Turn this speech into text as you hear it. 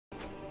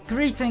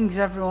Greetings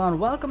everyone,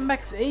 welcome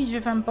back to Age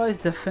of Empires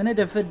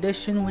Definitive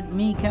Edition with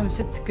me,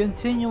 Kemsit,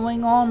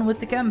 continuing on with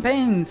the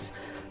campaigns.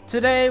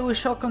 Today we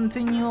shall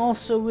continue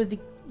also with the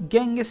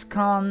Genghis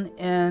Khan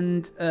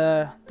and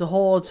the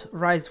Horde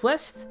Rise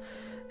West.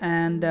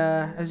 And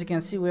as you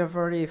can see, we have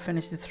already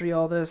finished the three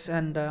others,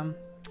 and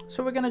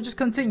so we're gonna just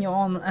continue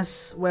on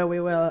as where we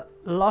were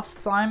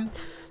last time.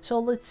 So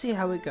let's see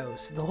how it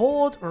goes. The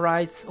Horde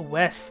Rides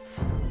West.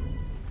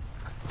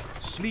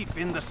 Sleep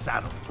in the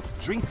saddle,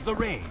 drink the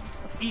rain,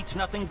 eat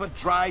nothing but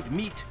dried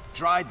meat,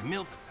 dried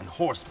milk, and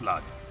horse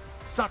blood.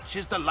 Such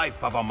is the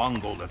life of a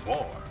Mongol at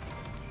war.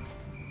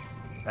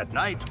 At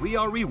night, we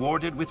are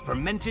rewarded with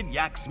fermented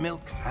yak's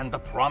milk and the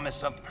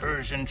promise of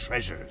Persian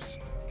treasures.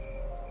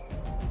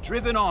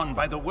 Driven on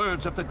by the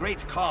words of the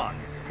great Khan,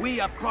 we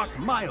have crossed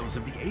miles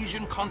of the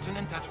Asian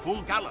continent at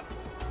full gallop.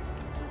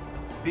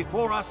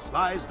 Before us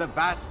lies the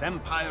vast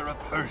empire of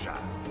Persia.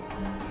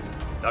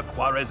 The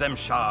Khwarezm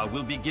Shah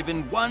will be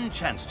given one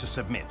chance to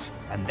submit,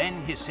 and then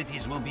his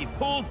cities will be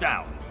pulled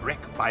down brick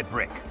by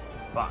brick.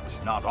 But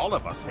not all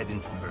of us head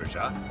into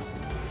Persia.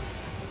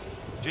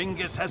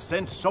 Genghis has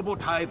sent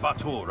Sobotai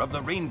Batur of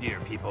the reindeer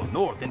people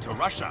north into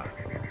Russia.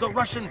 The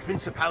Russian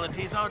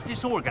principalities are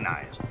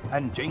disorganized,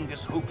 and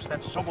Genghis hopes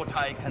that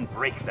Sobotai can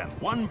break them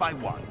one by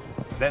one.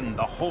 Then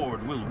the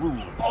Horde will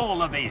rule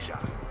all of Asia.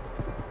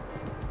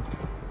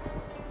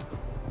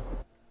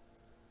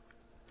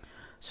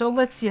 So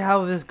let's see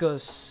how this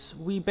goes.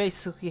 We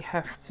basically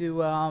have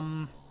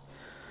to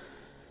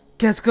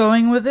get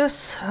going with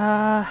this.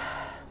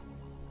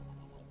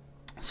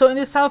 So in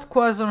the south,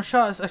 Khwarezm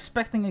Shah is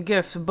expecting a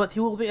gift, but he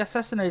will be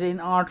assassinated in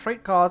our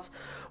trade cards.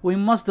 We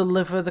must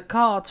deliver the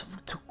card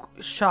to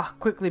Shah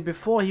quickly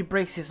before he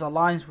breaks his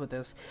alliance with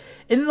us.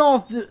 In the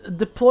north,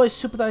 deploys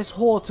Subutai's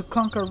horde to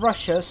conquer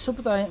Russia.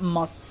 Subutai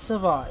must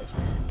survive.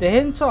 The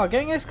hints are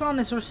Genghis Khan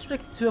is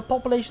restricted to a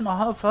population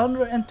of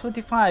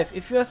 125.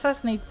 If your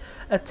assassinate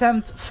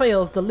attempt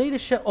fails, the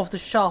leadership of the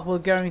Shah will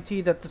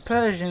guarantee that the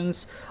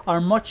Persians are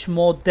a much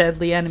more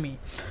deadly enemy.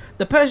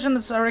 The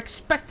Persians are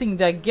expecting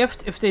their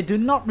gift. If they do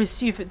not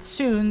receive it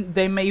soon,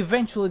 they may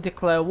eventually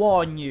declare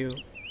war on you.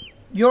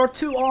 Your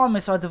two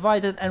armies are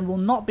divided and will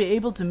not be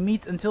able to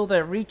meet until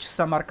they reach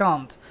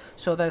Samarkand.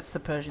 So that's the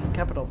Persian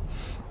capital.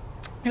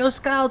 Your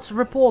scouts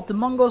report the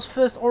Mongols'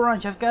 first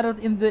Orange have gathered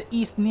in the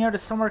east near the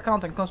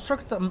Samarkand and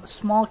constructed a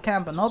small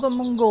camp. Another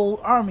Mongol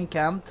army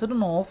camp to the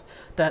north.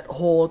 That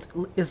horde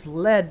is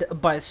led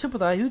by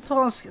Subutai, who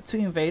tasked to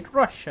invade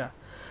Russia.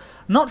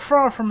 Not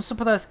far from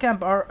Subutai's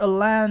camp are a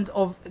land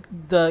of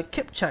the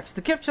Kipchaks.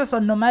 The Kipchaks are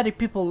nomadic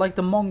people like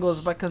the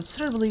Mongols, but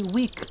considerably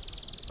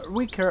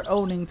weaker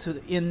owing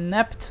to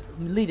inept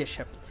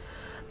leadership.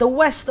 The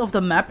west of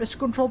the map is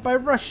controlled by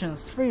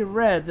Russians. 3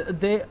 red.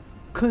 They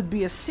could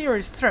be a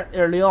serious threat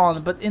early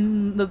on, but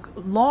in the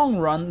long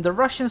run, the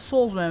Russian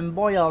swordsmen and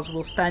boyars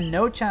will stand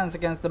no chance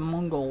against the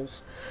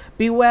Mongols.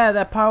 Beware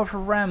their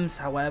powerful rams,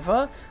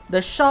 however.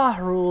 The Shah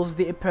rules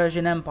the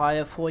Persian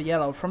Empire for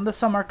yellow from the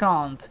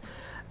Samarkand.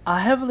 A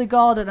heavily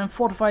guarded and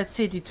fortified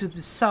city to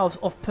the south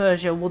of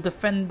Persia will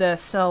defend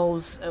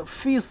themselves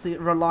fiercely,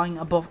 relying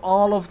above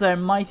all of their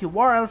mighty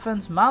war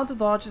elephants,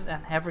 mounted archers,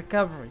 and heavy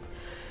cavalry.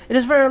 It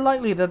is very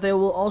likely that they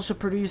will also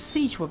produce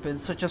siege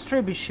weapons such as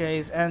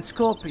trebuchets and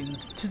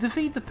scorpions. To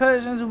defeat the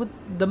Persians,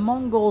 the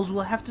Mongols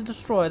will have to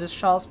destroy the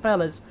Shah's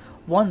palace,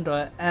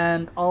 Wonder,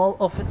 and all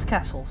of its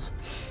castles.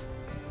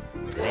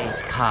 Great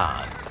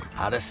Khan,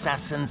 our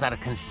assassins are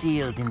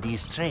concealed in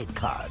these trade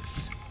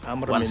cards.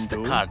 Once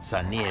the cards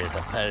are near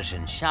the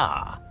Persian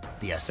Shah,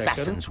 the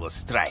assassins will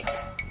strike.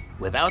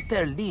 Without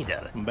their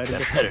leader,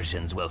 the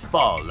Persians will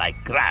fall like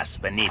grass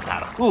beneath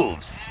our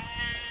hooves.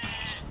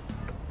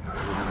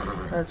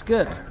 That's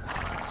good.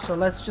 So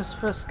let's just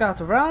first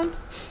scout around.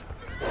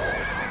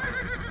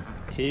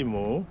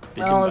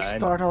 I'll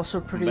start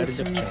also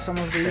producing some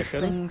of these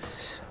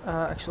things.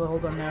 Actually,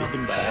 hold on now.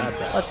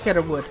 Let's get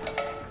a wood.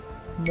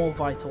 More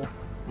vital.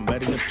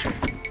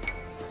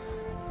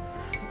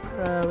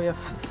 We have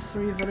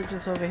 3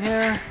 villages over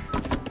here.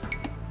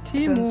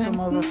 Send some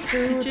over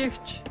food.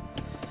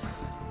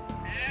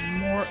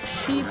 More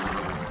sheep.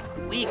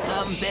 We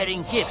come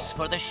bearing gifts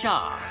for the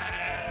Shah.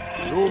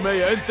 You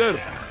may enter.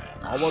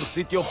 Our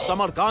city of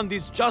Samarkand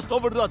is just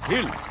over that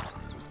hill.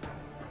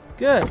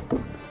 Good.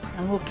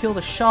 And we'll kill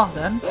the Shah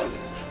then.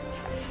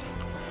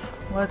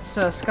 Let's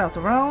scout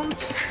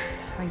around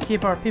and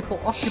keep our people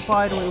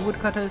occupied with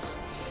woodcutters.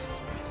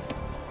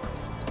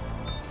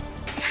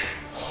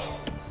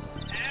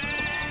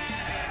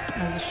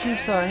 As the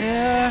sheep are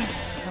here,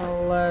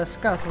 I'll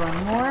scout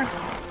around more.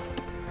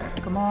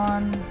 Come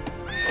on.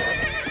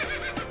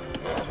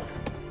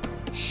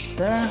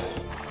 There.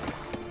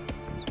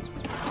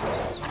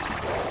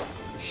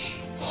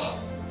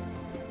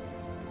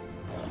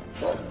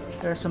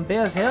 There are some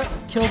bears here.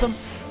 Kill them.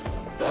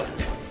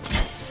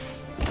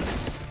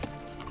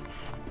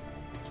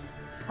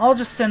 I'll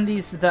just send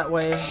these that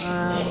way,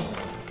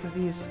 because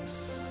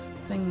these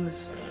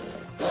things...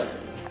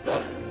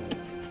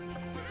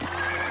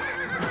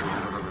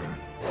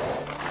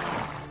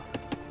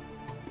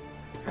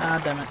 Ah,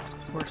 damn it.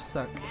 We're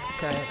stuck.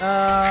 Okay,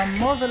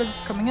 more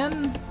villages coming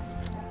in.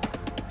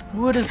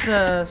 Wood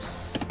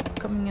is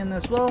coming in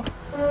as well.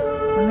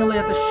 We're nearly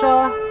at the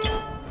Shah.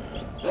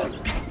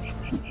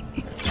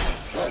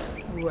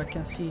 Ooh, I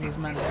can see his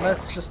men.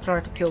 Let's just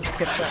try to kill the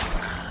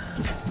Kipchaks.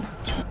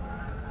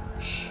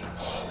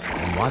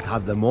 And what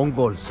have the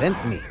Mongols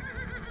sent me?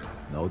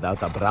 No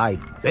doubt a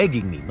bribe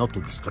begging me not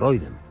to destroy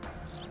them.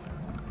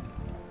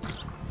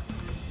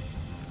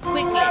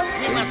 Quickly,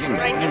 we must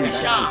strike at the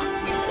Shah.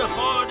 It's the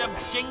horde of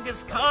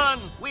Genghis Khan.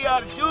 We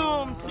are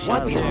doomed.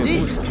 What is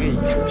this?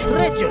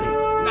 Treachery!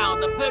 Now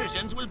the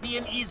Persians will be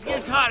an easier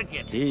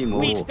target.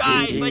 We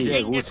die for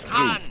Genghis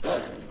Khan.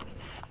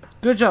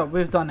 Good job,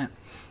 we've done it.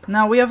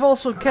 Now we have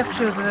also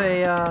captured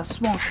a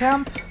small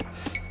camp.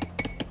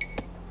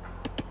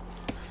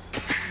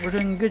 We're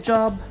doing a good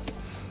job.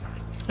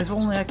 If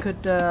only I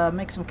could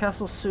make some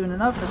castles soon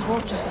enough as well,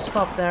 just to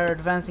stop their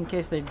advance in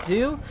case they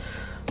do.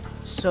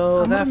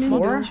 So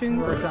therefore,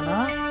 we're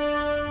gonna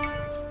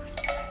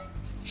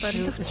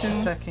shoot. It's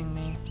attacking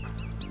me.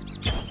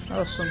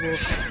 Also, we'll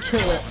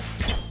kill it.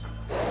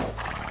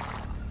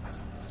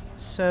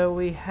 So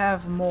we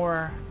have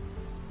more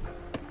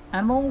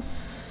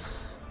animals,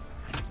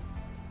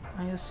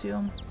 I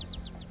assume.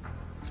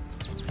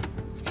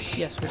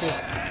 Yes, we do.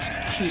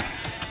 Sheep,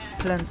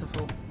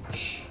 plentiful.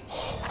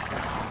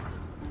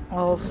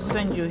 I'll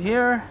send you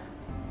here,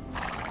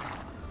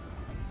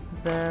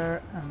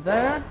 there, and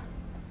there.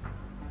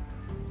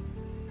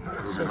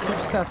 So keep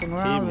scouting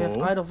around. We have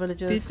idle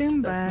villages.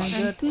 That's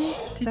not good.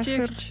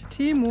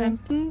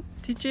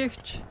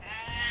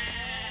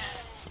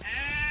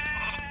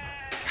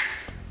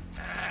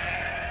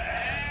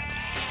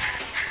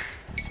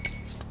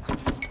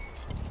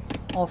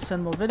 I'll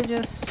send more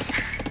villages.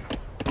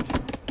 There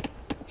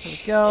we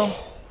go.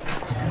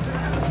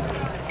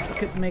 We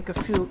could make a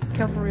few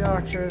cavalry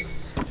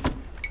archers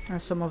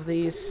and some of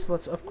these.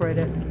 Let's upgrade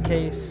it in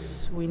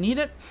case we need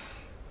it.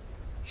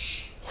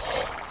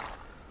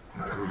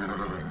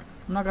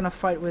 I'm not gonna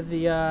fight with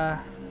the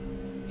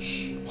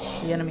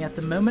enemy at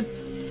the moment.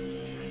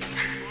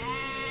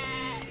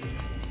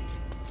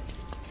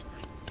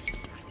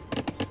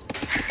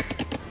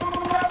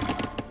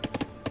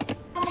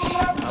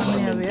 How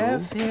many we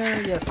have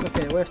here? Yes,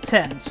 okay, we have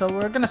 10. So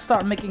we're gonna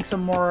start making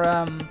some more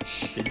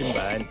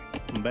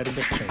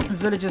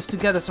villages to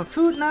gather some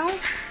food now.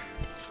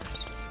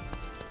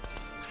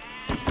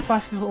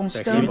 5 people on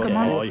stone, come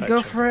on,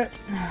 go for it.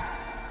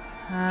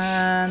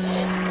 And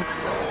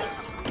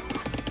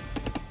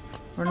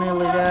we're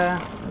nearly there.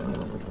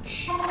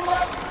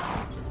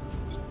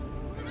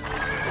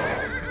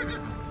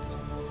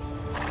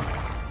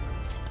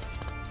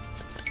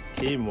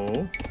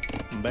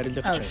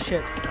 Oh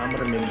shit.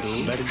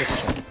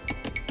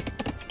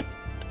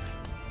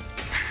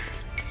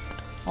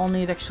 I'll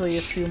need actually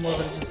a few more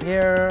villages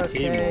here.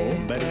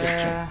 Okay,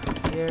 there,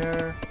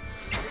 here.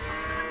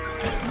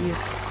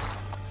 He's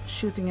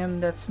shooting him,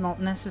 that's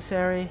not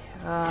necessary.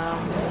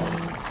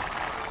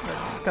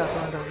 Let's scout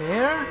around over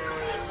here.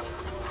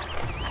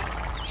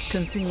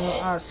 Continue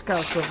our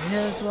scouts over here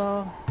as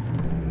well.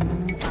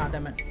 Ah,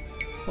 damn it.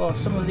 Well,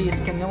 some of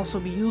these can also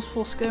be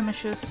useful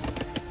skirmishes.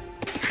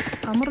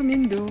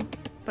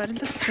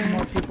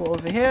 More people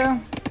over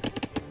here.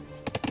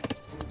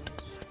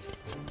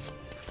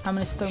 How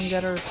many stone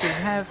gatherers do we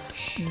have?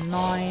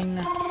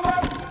 9.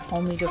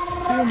 I'll need a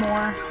few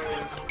more.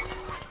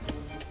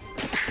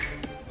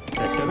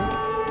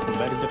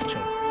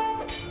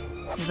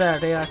 There,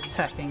 they are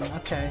attacking.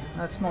 Okay,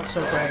 that's not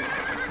so great.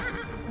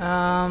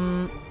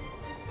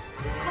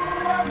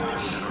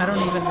 I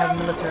don't even have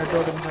military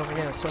buildings over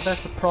here, so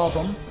that's the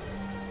problem.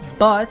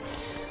 But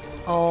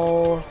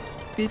I'll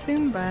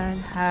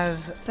have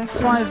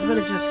 5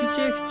 villages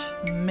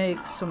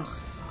make some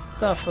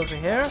stuff over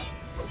here.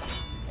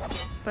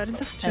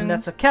 And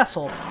that's a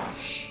castle.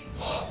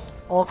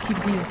 I'll keep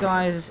these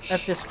guys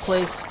at this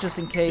place just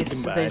in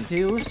case they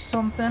do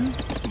something.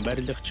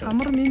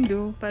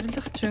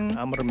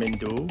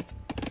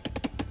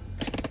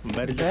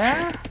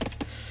 There.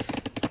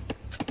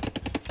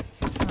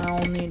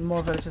 I'll need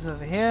more villages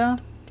over here.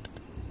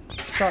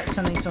 Start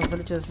sending some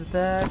villages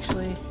there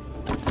actually.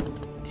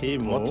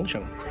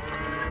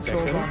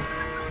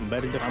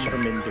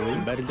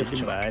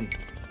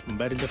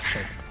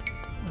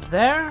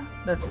 There,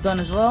 that's done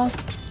as well.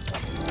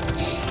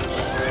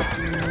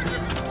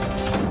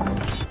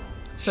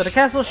 So the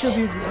castle should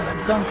be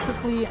done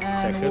quickly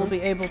and we'll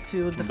be able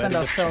to defend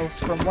ourselves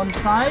from one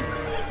side.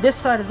 This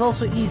side is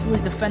also easily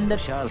defended.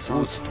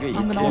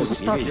 I'm gonna also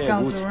start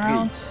scouting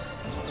around.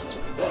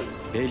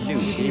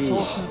 These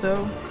horses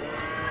though.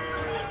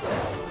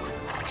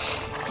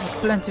 There's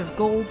plenty of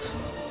gold.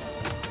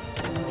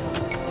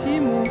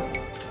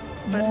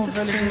 More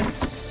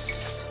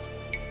villages.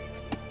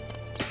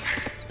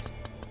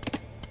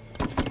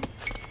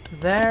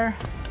 There.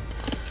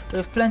 We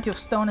have plenty of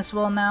stone as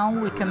well now.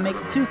 We can make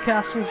 2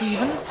 castles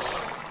even.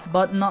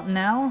 But not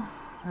now,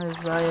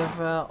 as I have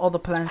other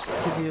plans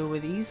to do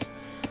with these.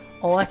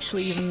 I'll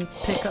actually even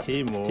pick up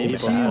 2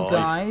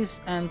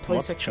 guys and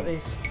place actually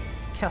a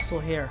castle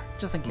here,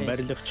 just in case.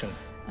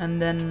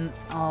 And then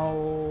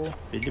I'll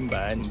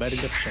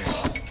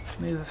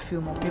move a few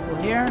more people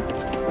here.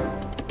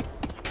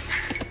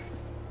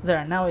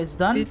 There, now it's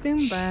done.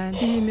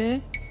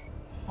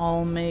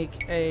 I'll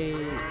make a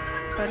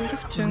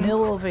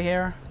mill over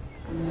here.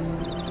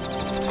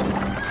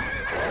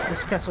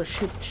 This castle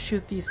should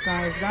shoot these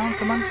guys down.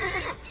 Come on.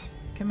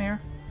 Come here.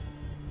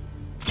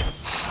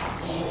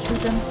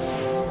 Shoot them.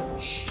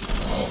 Shoot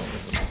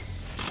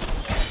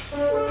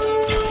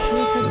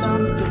it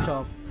down. Good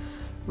job.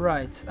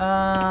 Right.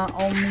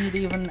 I'll need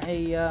even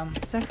a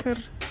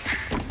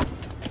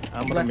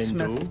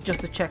blacksmith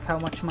just to check how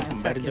much my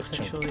attack is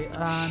actually.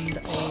 And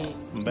a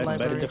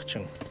library.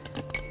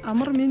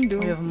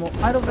 We have more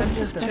idle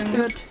villages. That's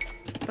good.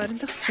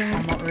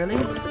 Not really.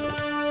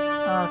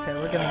 Okay,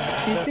 we're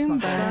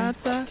gonna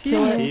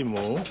kill it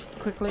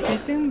quickly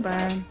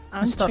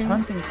and start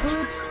hunting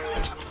food.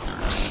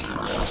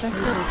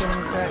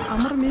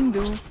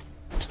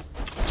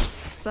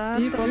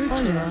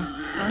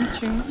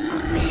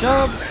 Good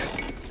job.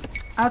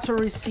 Outer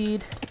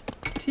reseed.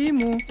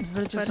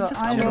 Villages are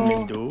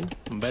idle.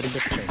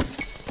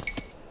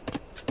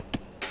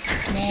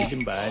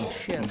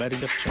 Shit.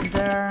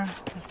 There.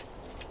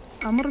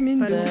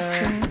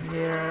 There,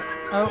 here.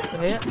 Oh,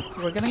 here.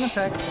 We're getting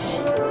attacked.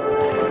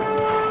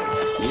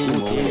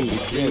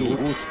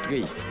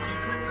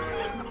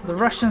 The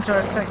Russians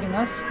are attacking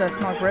us. That's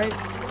not great.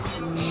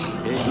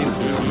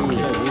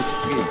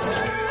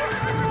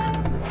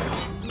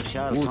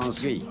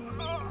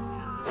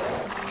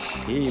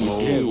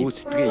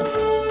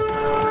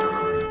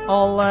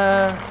 I'll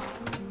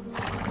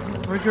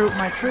regroup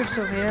my troops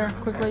over here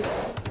quickly.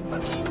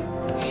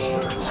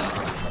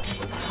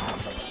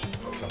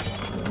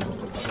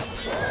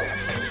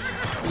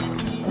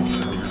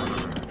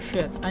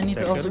 Shit, I need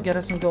to also get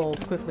us some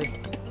gold quickly.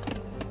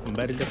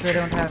 Because I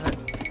don't have it.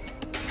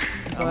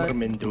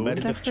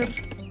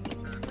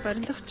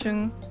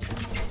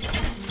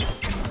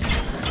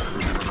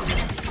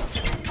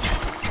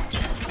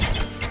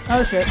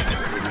 Oh shit.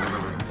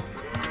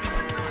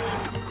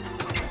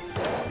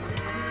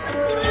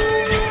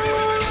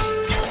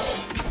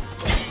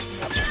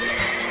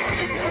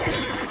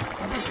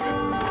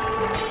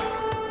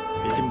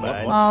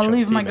 Oh,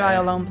 leave my guy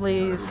alone,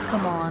 please.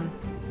 Come on.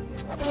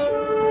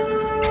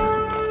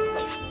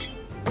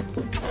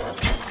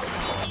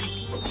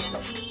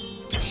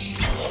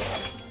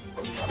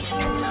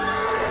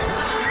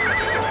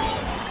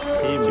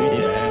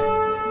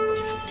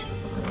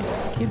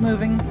 Keep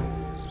moving.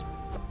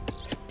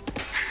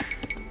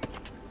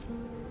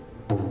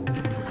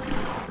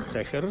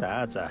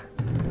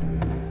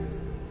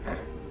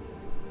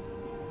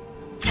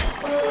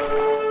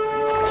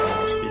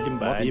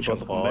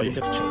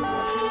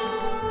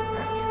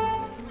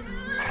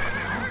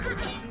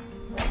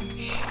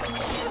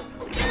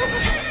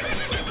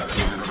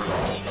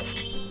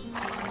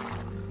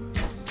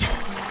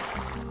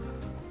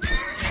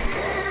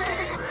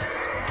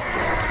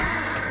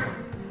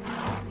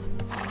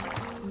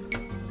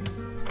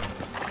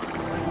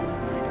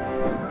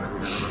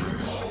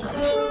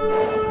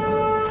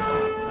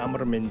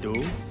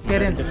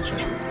 Get in.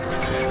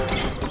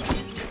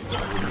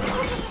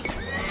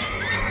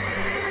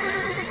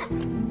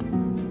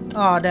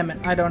 Oh damn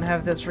it, I don't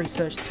have this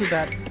research, too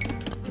bad.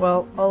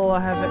 Well, I'll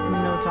have it in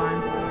no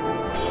time.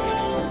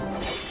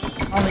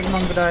 I'll need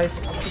Manga dice.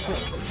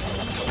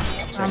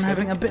 I'm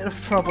having a bit of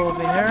trouble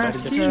over here,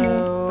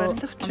 so I'm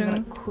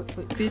gonna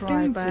quickly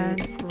try to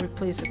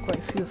replace quite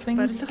a few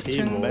things.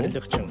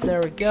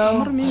 There we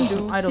go.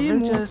 Idle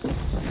villages.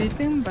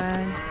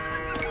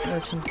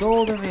 There's some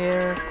gold over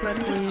here.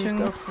 Please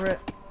go for it.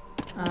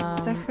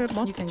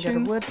 You can get a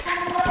wood.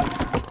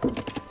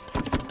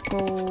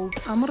 Gold.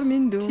 Hunt.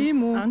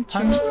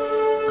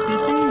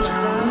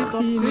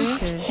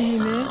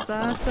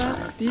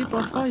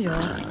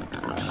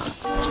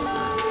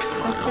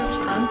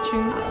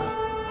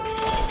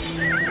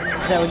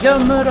 There we go.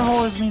 Murder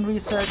hole has been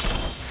researched.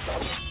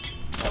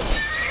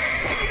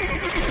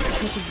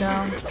 Shoot it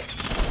down.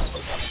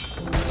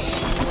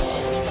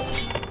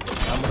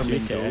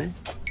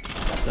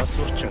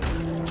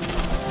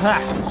 Ha!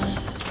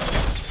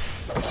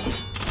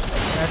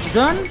 That's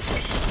done.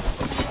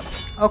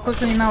 I'll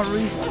quickly now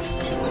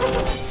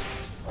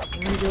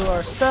redo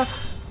our stuff.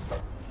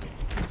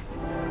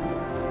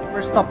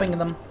 We're stopping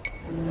them.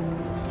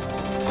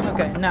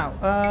 Okay, now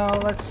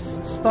let's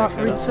start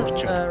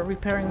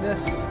repairing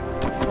this.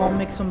 I'll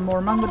make some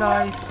more mango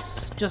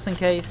dice just in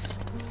case.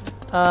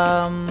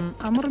 I'll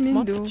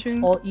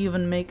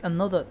even make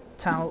another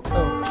town.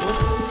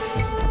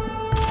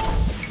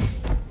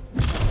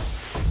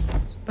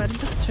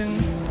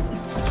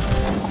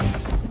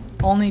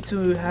 I'll need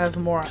to have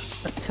more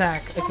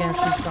attack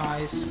against these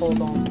guys.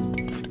 Hold on.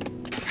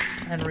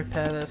 And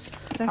repair this.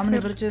 How many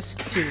villages?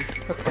 2.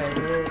 Okay,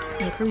 we'll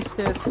increase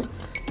this.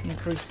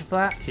 Increase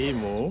that.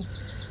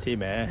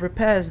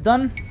 Repair is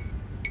done.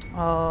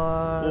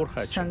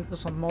 Send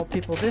some more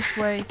people this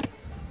way.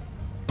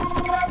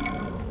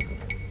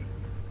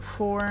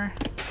 4.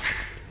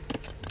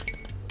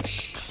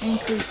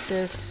 Increase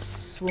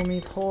this. we'll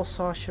need horse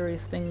archery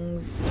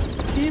things.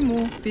 Тийм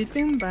үү,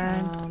 бэлэн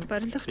байна.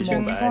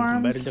 Барилгачин,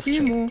 farms.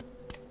 Тийм үү.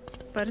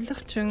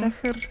 Барилгачин,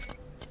 захир,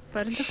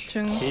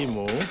 барилгачин. Тийм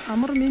үү.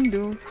 Амар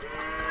миндүү.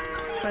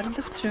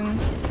 Барилгачин.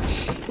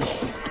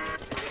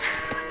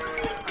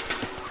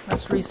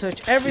 Let's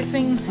research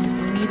everything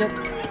we need it.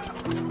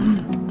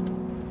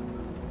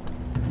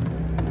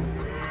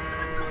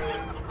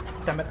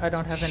 Damn it, I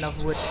don't have enough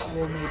wood.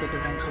 We'll need it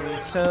eventually,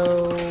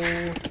 so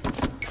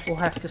we'll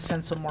have to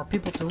send some more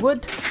people to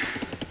wood.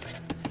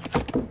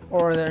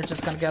 Or they're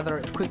just gonna gather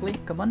it quickly.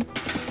 Come on.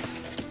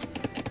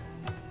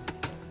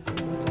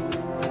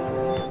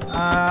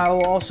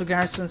 We'll also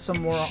garrison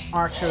some more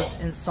archers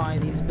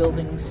inside these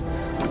buildings,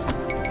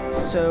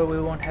 so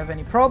we won't have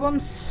any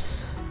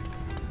problems.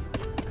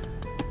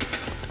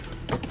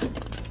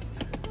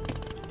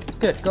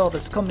 Good, gold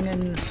is coming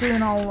in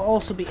soon. I'll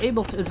also be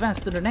able to advance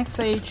to the next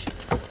stage,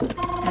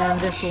 and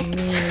this will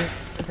mean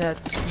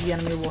that the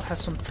enemy will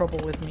have some trouble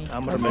with me.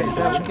 Okay,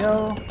 there we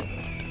go.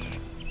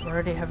 We're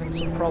already having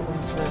some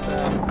problems with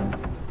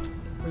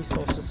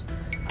resources.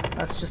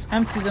 Let's just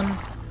empty them.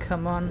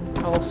 Come on,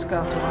 I'll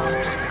scout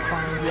around just to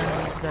find the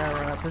enemies,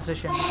 their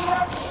position.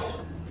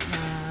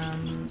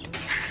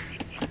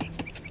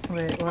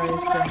 Wait, where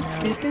is their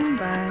now? Bitten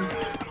bad.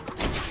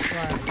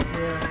 Right,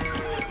 here.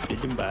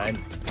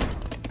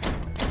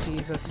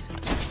 Jesus.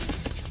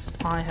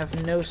 I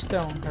have no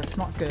stone, that's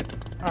not good.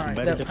 Alright,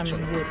 I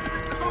mean wood.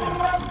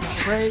 That's not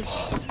great.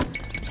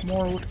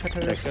 More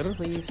woodcutters,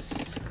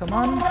 please. Come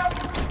on.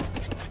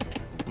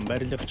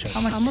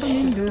 How much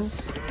is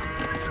this?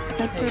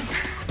 Hey.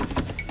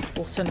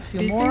 We'll send a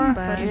few more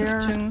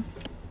here.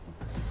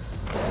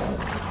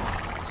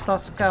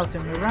 Start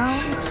scouting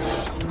around.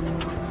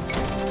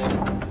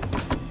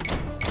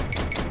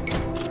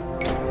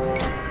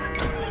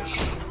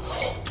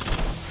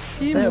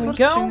 There we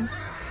go.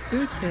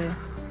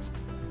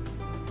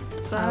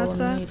 I will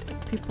need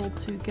people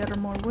to gather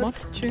more wood,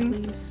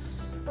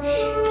 please.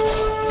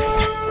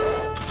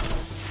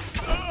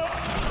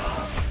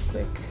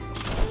 Quick.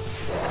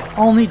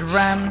 I'll need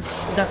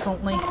rams,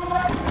 definitely.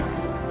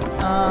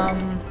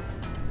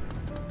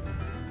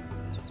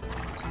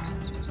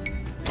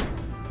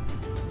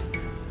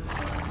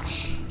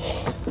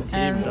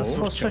 And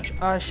for such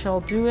I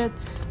shall do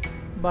it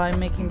by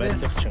making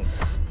this.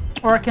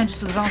 Or I can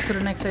just advance to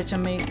the next stage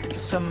and make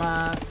some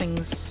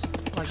things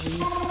like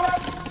these.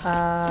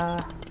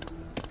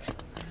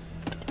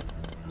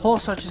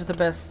 Horse arch is the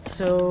best,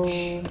 so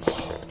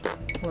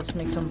let's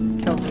make some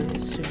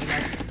cavalry soon.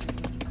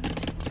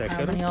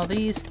 How many are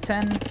these?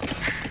 10.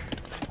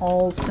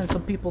 I'll send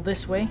some people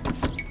this way,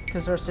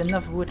 because there's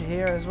enough wood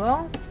here as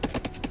well.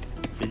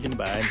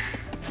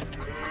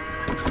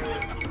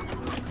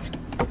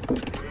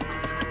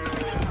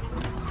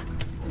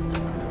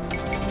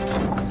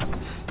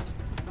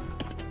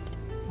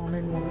 I'll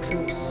need more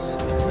troops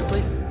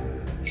quickly.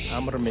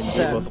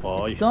 There,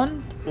 it's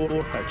done.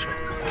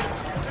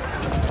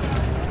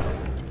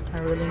 I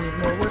really need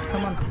more wood,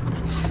 come on.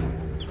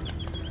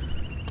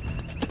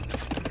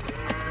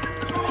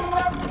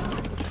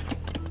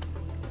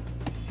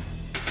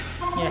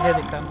 Yeah, here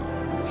they come.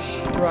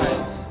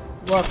 Right.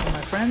 Welcome,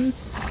 my friends.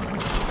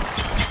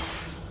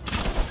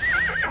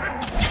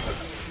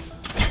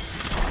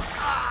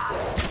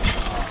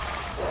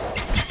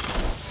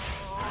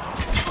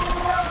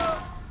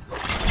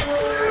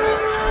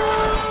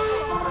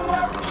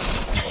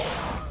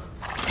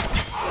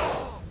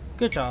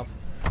 Good job.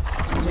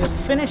 We have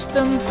finished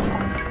them.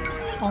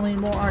 Only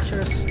more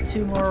archers,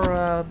 2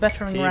 more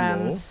battering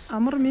rams,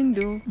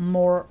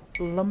 more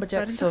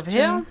lumberjacks over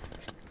here.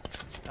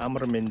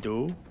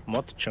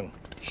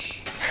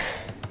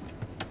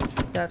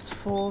 That's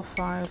 4,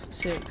 5,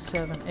 6,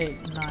 7,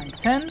 8, 9,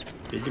 10.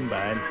 10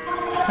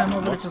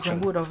 more villages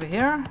and wood over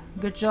here.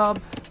 Good job.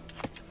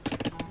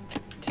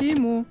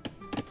 We'll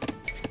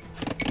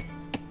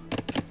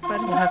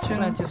have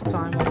plenty of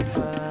time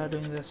of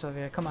doing this over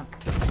here. Come on.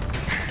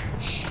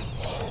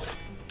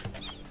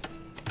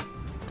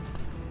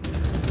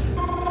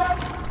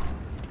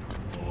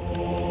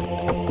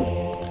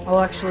 I'll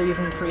actually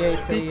even create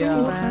a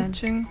stable.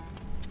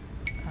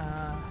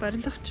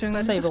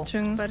 2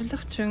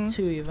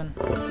 even.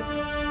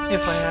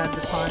 If I had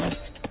the time.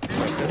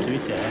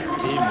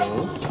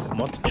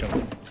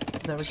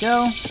 There we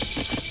go.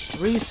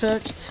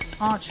 Researched.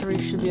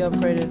 Archery should be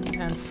upgraded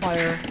and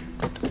fire.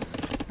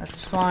 That's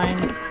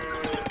fine.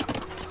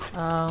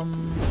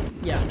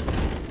 Yeah,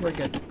 we're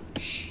good.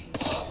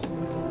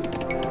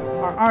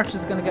 Our arch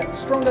is gonna get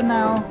stronger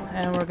now,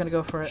 and we're gonna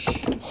go for it.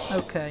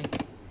 Okay.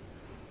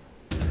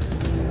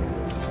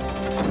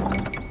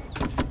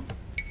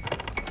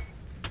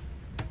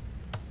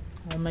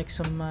 I'll make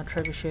some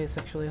trebuchets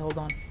actually, hold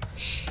on.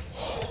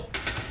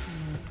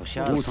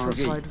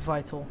 Provide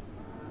vital.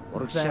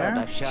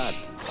 There.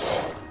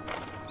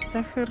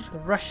 The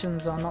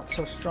Russians are not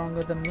so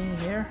stronger than me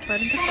here.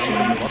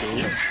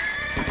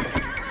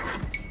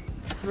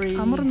 3.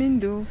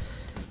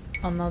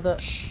 Another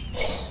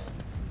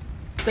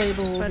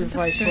stable will be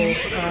vital.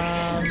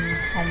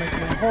 I'll make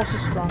my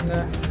horses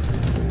stronger.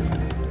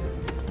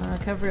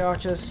 cavalry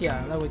archers.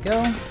 Yeah, there we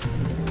go.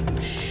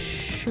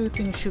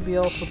 Shooting should be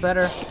also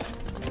better.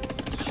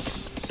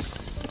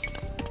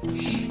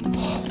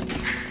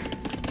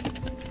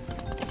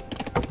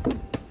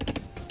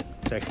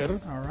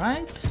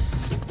 Alright.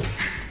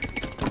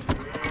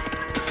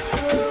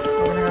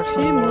 We're gonna have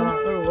some more.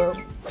 Oh well.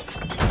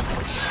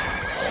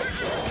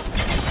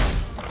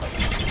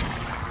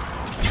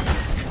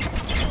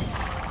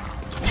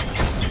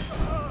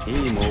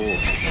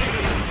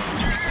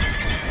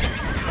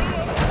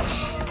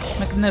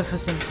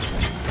 Magnificent.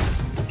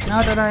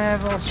 Now that I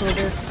have also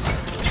this,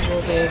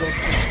 we'll be able to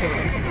kill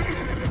him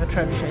with a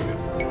trebuchet.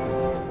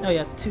 Oh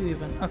yeah, 2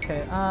 even.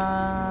 Okay,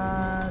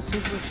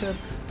 secret ship.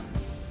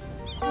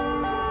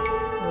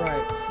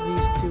 Right,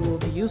 these 2 will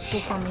be useful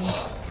for me.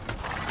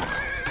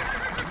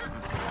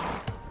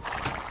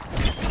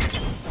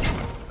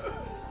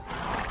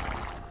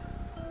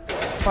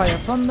 Fire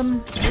upon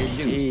them.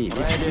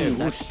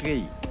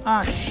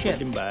 Ah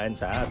shit.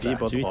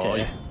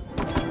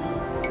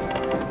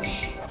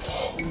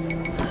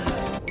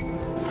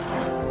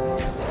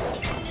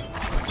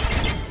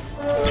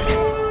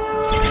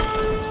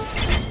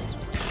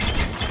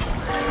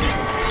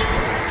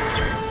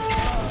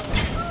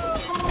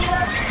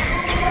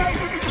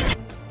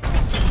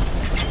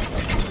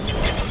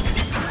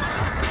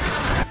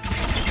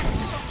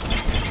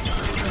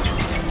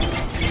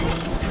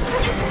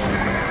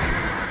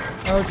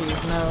 Oh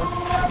geez, no.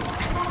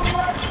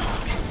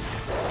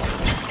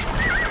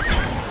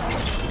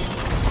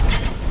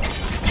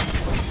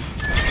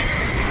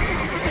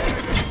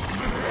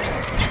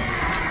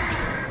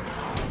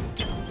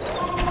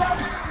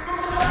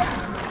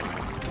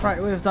 Right,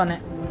 we've done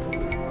it.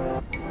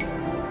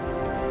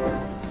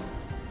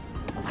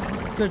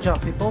 Good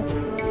job, people.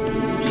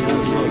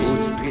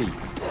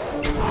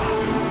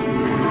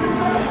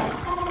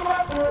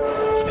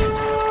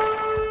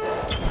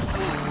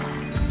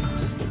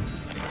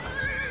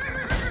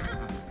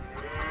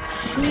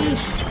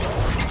 Sheesh.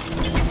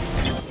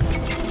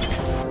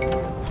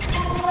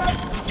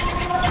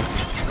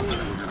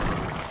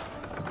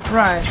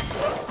 Right,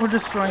 we're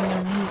destroying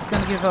him. He's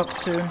gonna give up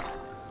soon.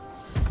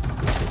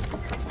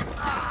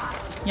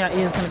 Yeah,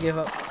 he is gonna give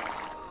up.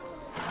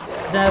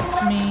 That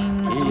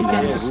means we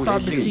can just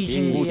start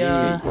besieging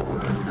the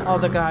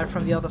other guy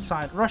from the other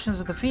side. Russians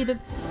are defeated.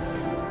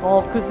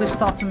 I'll quickly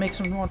start to make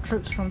some more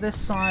troops from this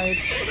side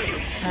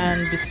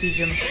and besiege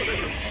him.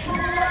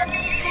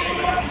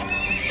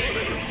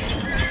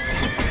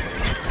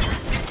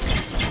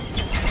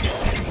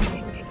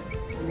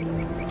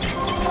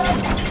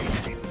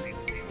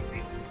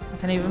 I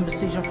can even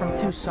besiege him from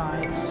 2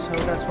 sides, so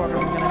that's what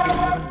I'm gonna do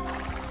even.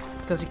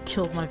 Because he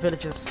killed my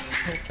villagers.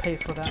 He'll pay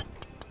for that.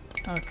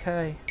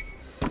 Okay.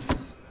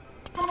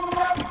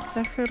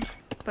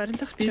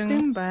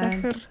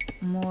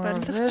 More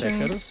of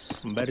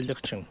this.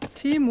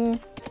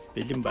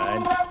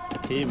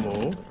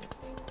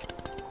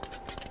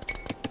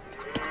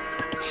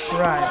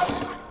 Right.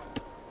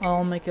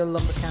 I'll make a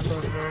lumber camp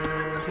over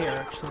here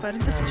actually. We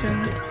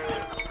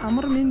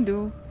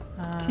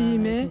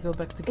can go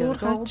back to get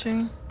gold.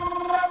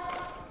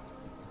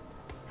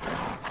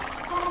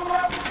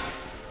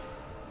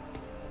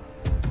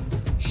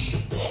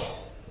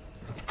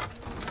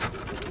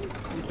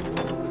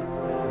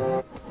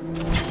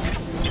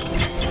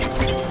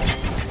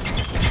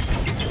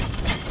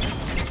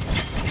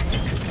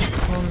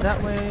 One that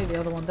way, the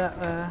other one that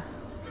way.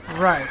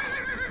 Right.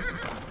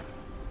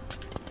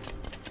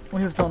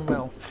 We have done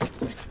well.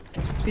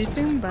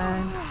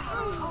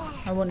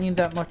 I won't need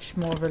that much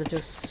more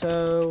villages, so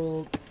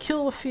we'll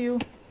kill a few.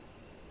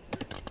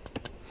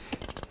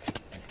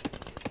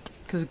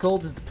 Because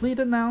gold is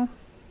depleted now.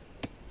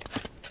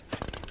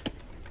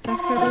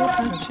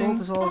 Since gold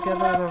is all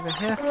gathered over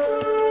here.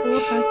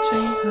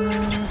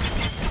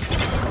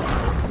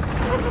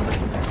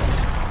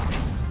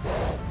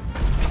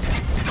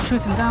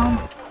 Shoot him down.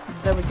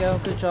 There we go,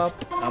 good job.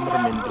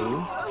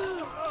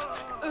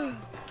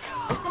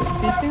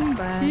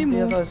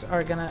 The others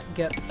are gonna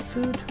get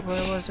food.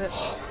 Where was it?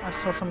 I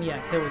saw some. Yeah,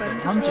 here we go.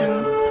 100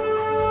 food.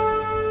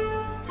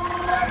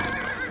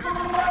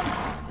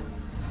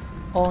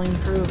 I'll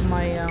improve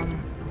my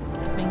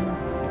thing.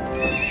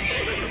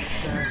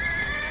 There.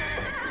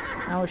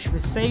 Now it should be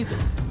safe.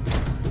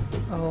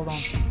 Oh, hold on.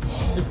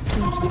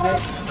 Besiege the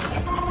gates.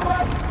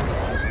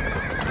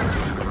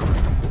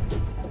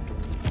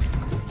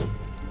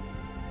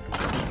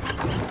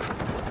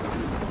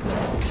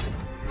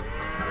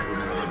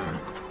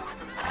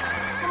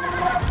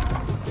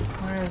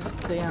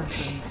 The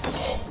entrance.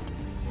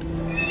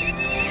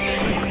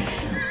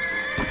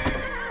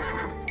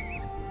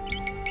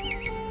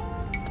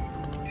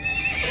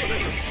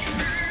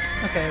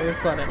 Okay,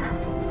 we've got it.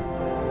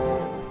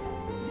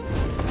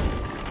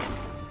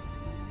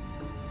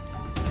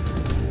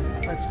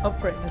 Let's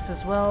upgrade this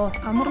as well.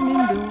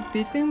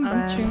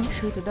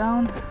 Shoot it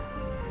down.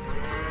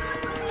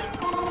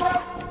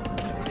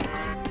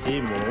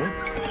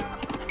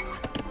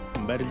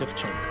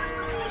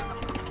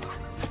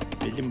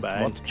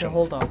 Okay,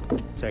 hold up.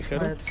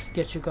 Let's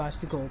get you guys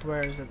to gold.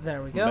 Where is it?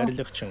 There we go.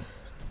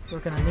 We're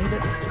gonna need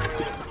it.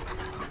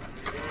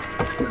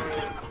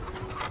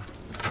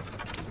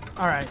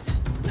 Alright.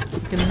 We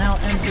can now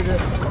enter the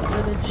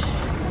village.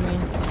 I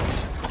mean,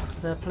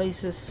 the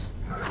places.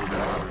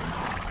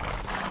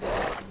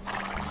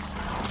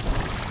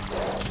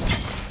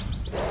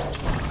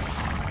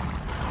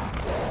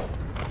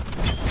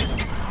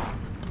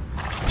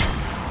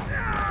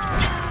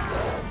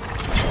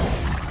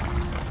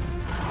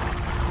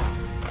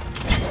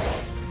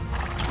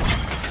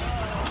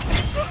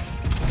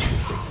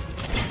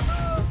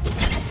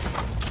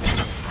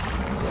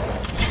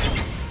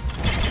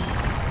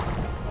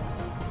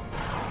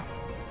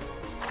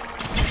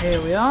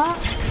 Here we are.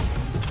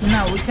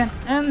 Now we can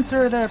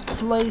enter their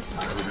place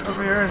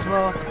over here as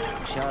well.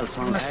 I'm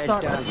gonna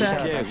start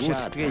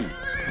attacking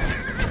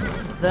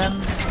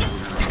them.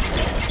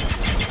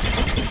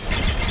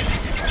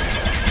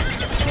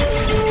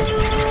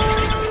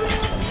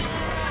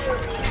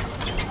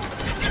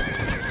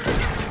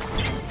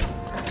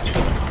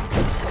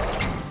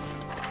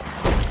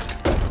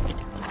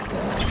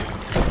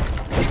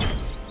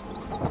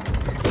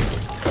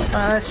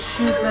 Let's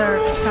shoot their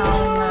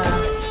town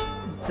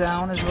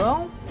down as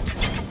well.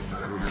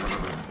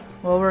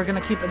 Well, we're gonna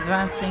keep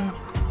advancing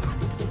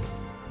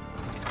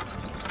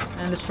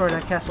and destroy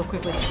that castle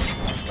quickly.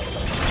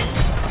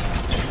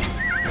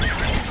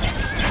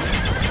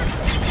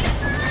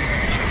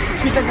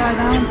 Shoot that guy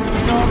down.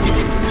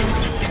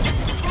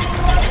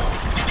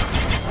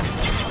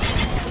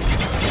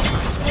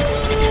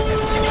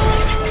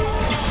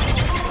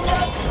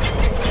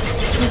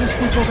 Shoot these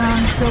people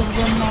down, kill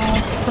them all.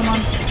 Come on.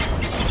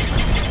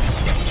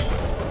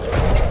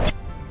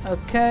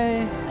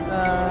 Okay, I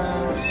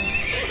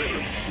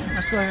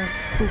still have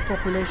full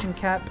population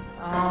cap.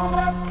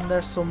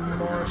 There's some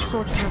more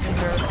soldiers over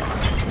here,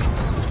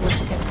 which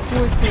can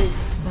quickly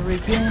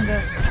regain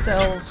their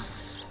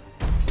stealths.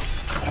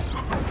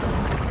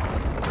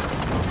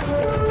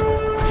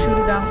 Shoot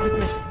it down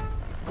quickly.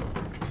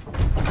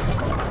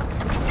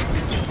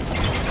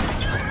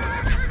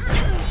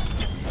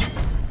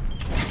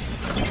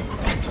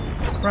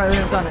 Right,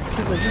 we've done it.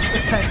 Quickly, just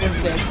attack those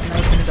gates and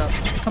open it up.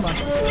 Come on.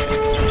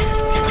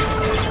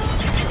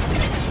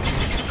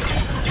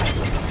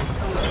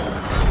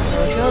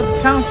 There we go. The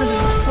town center is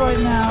destroyed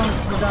now.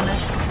 We've done it.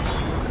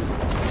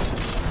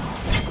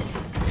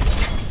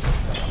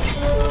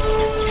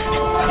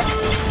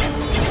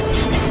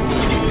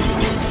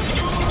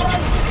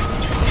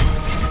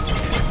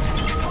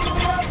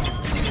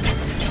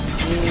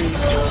 Jeez.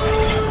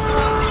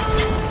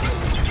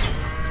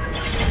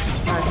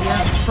 Alright, he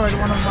has destroyed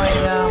one of my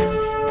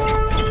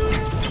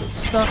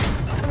stuff.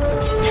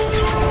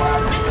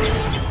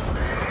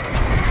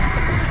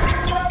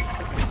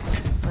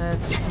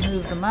 Let's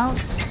move them out.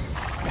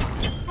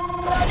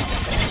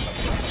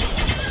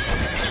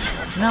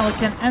 Now we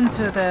can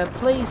enter the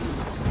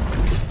place.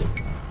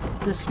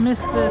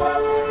 Dismiss this.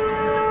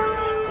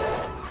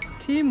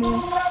 Тийм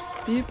үү.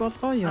 Би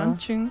болгоо юм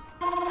чин.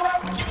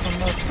 Some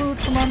more food,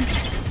 come on.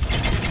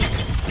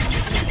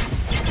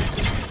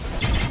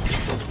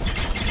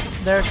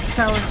 There's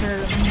towers here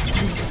that needs to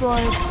be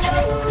destroyed.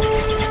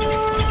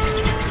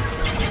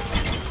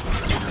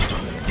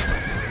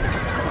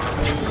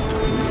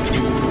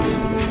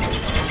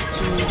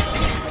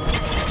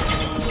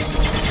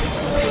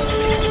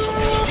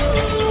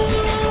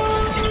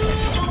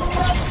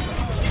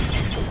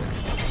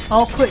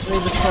 I'll quickly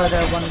destroy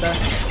their wonder.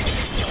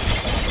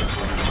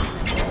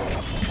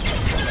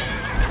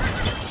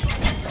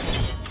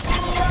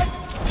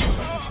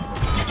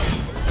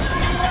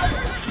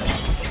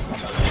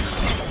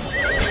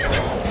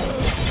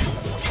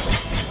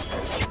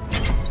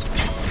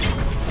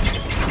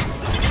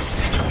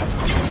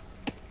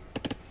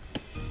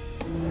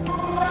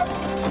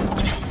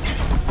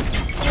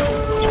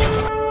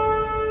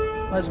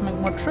 Let's make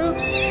more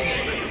troops.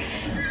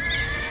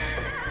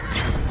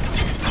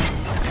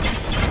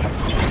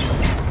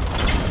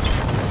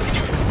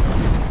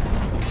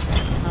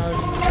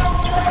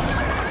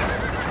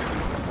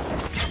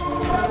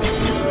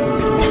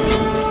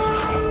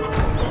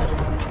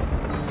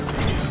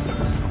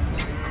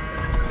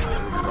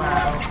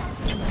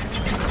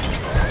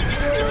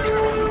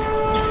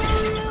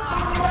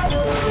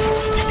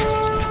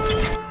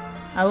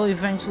 I will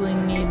eventually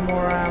need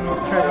more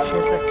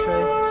trebuchets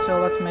actually, so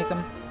let's make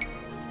them.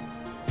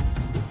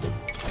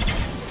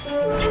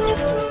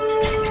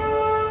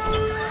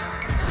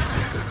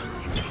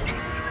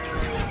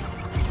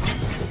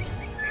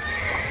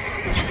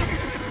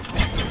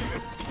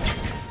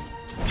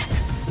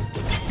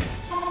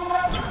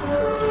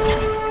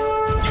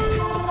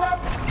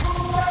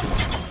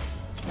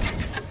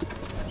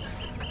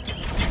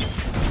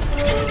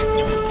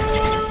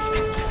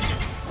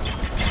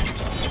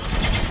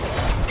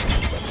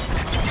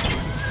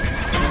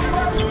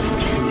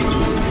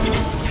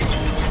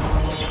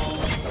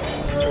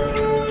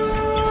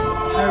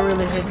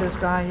 This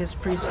guy, his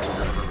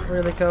priests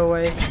really go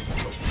away.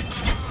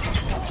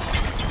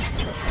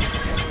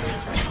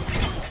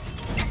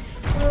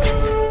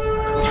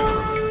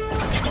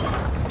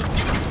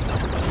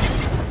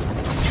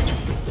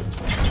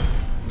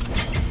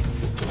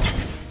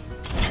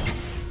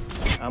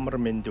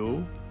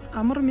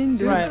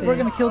 Amarmindu. Right, we're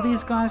gonna kill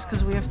these guys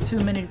because we have too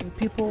many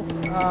people.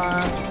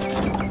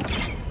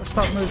 Let's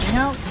start moving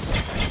out.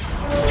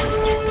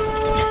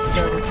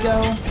 There we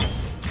go.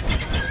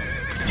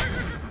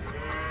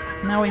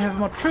 Now we have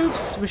more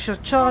troops. We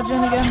should charge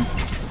in again.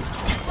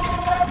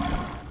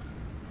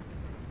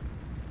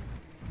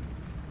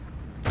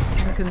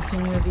 And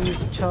continue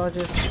these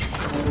charges.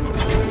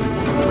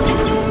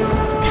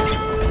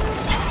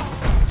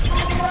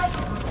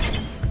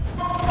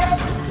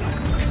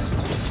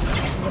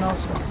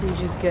 Some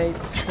sieges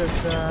gates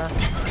because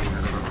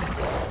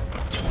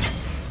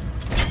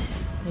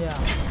yeah,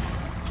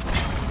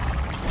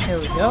 here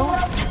we go.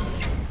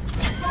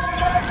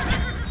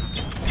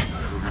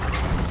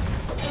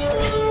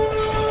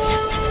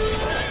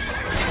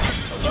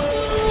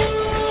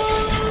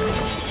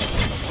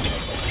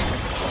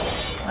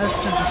 Let's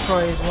just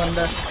destroy his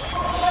wonder.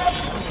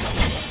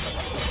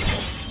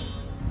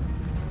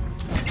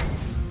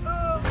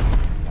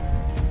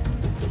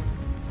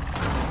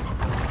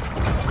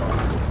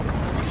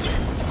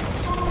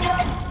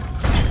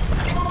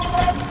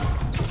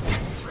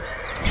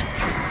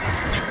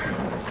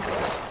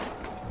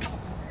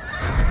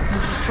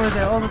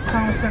 There all the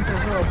town centers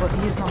as well, but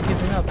he's not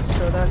giving up,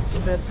 so that's a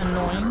bit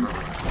annoying.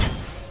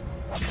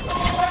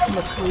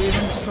 Look, we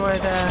even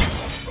destroyed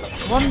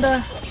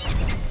Wonder,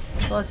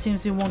 but it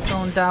seems he won't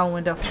go down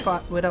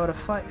without a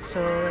fight,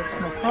 so that's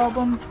no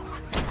problem.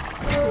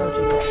 Oh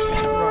jeez,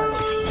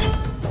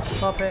 right.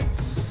 Stop it.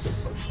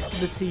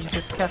 Besiege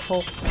this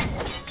castle.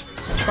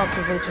 Stop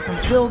the villager from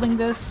building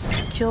this.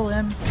 Kill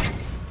him.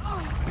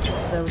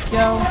 There we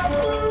go.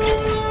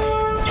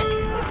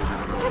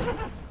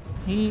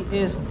 He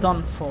is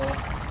done for.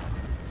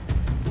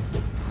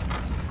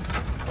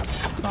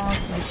 Start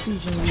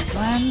besieging these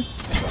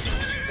lands.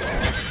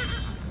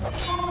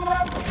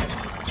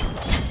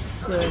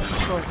 Good,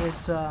 destroy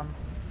his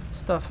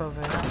stuff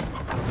over here.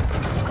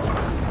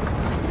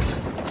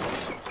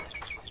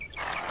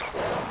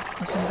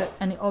 Isn't there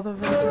any other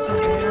villages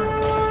over here?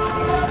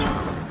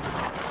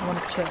 I want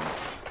to check.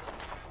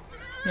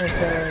 Yes,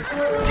 there is.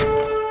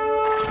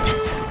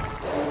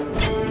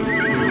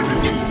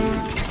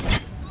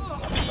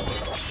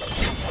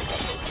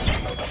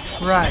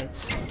 Right.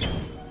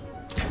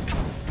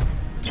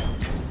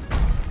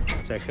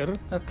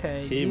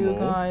 Okay, you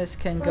guys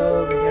can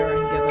go over here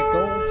and get the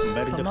gold.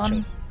 Come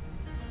on.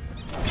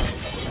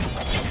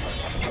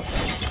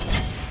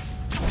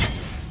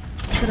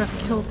 Could have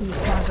killed these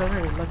guys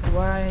already. Like,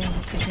 why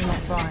is he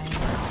not dying?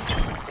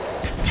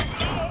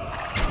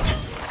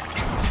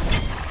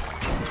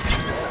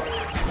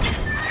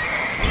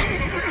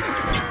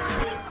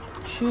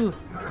 Shoo.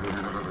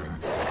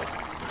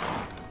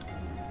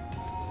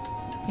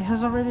 He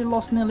has already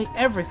lost nearly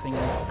everything.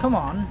 Come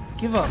on,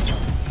 give up.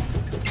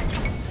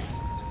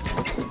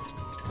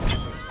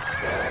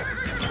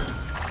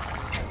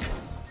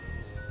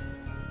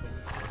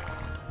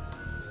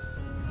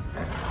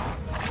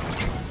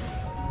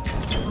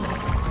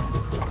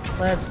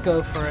 Let's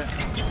go for it.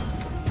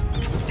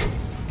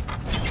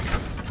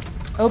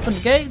 Open the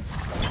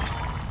gates.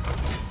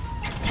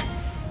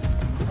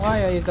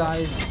 Why are you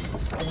guys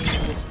staying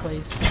in this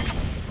place?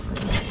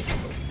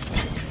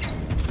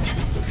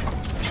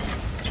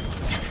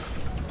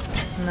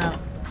 Now,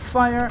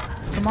 fire.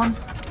 Come on.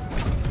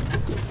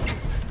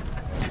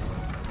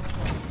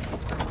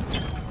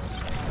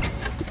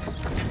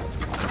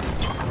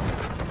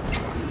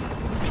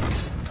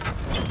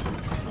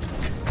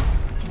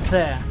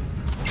 There.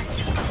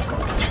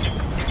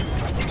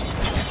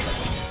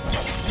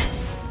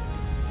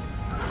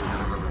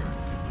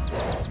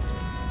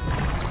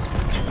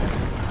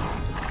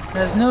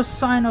 There's no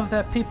sign of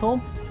their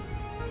people.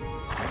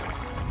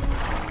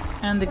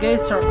 And the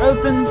gates are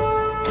open.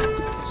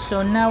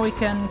 So now we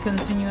can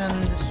continue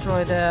and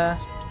destroy their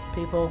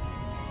people.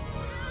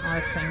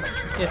 I think,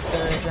 if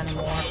there is any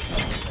more.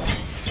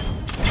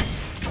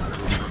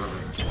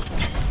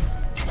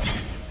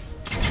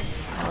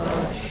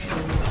 Oh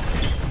shoot.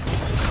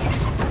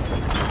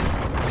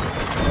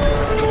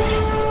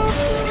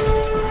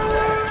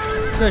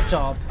 Good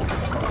job.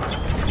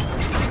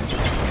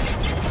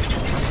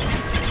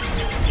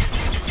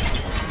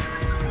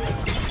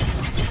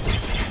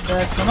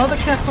 That's another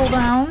castle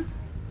down.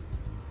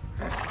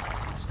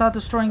 Start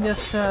destroying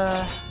this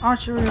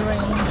archery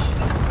range.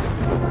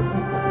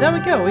 There we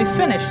go, we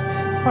finished,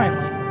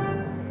 finally.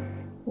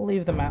 We'll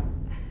leave the map.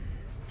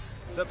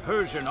 The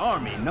Persian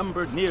army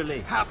numbered nearly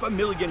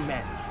 500,000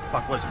 men,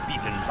 but was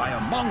beaten by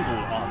a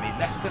Mongol army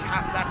less than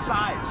half that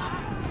size.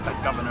 The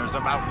governors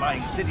of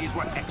outlying cities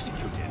were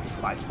executed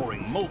by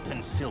pouring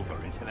molten silver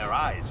into their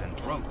eyes and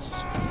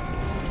throats.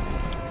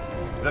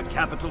 The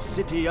capital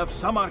city of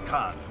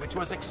Samarkand, which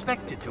was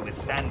expected to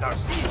withstand our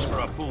siege for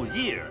a full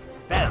year,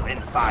 fell in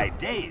 5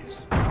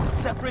 days.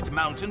 Separate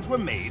mountains were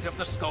made of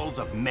the skulls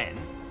of men,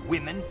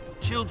 women,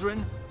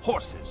 children,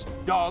 horses,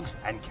 dogs,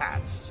 and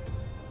cats.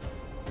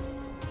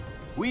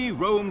 We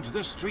roamed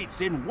the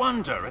streets in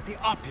wonder at the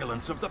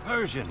opulence of the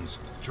Persians,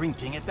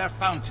 drinking at their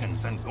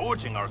fountains and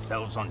gorging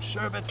ourselves on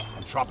sherbet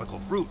and tropical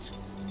fruit.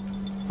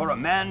 For a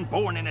man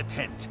born in a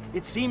tent,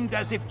 it seemed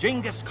as if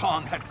Genghis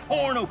Khan had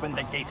torn open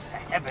the gates to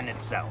heaven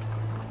itself.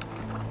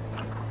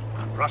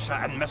 Russia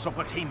and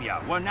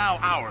Mesopotamia were now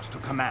ours to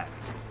command.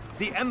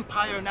 The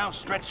empire now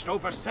stretched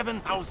over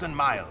 7,000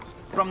 miles,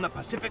 from the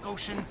Pacific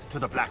Ocean to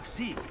the Black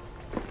Sea.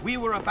 We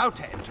were about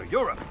to enter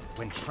Europe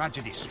when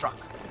tragedy struck.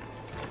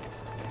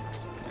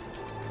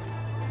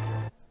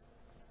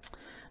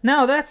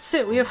 Now that's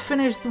it, we have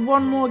finished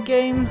one more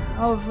game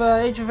of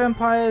Age of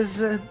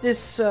Empires.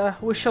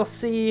 We shall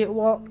see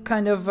what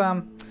kind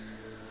of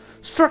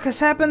struck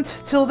has happened.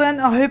 Till then,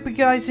 I hope you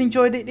guys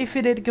enjoyed it. If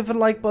you did, give a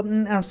like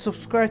button and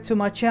subscribe to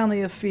my channel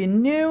if you're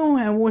new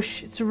and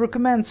wish to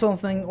recommend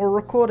something or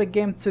record a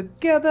game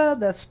together.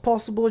 That's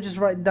possible, just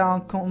write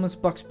down comments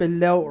box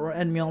below or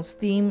add me on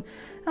Steam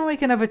and we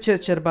can have a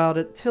chit chat about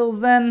it. Till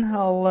then,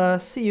 I'll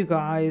see you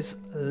guys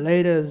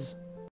laters.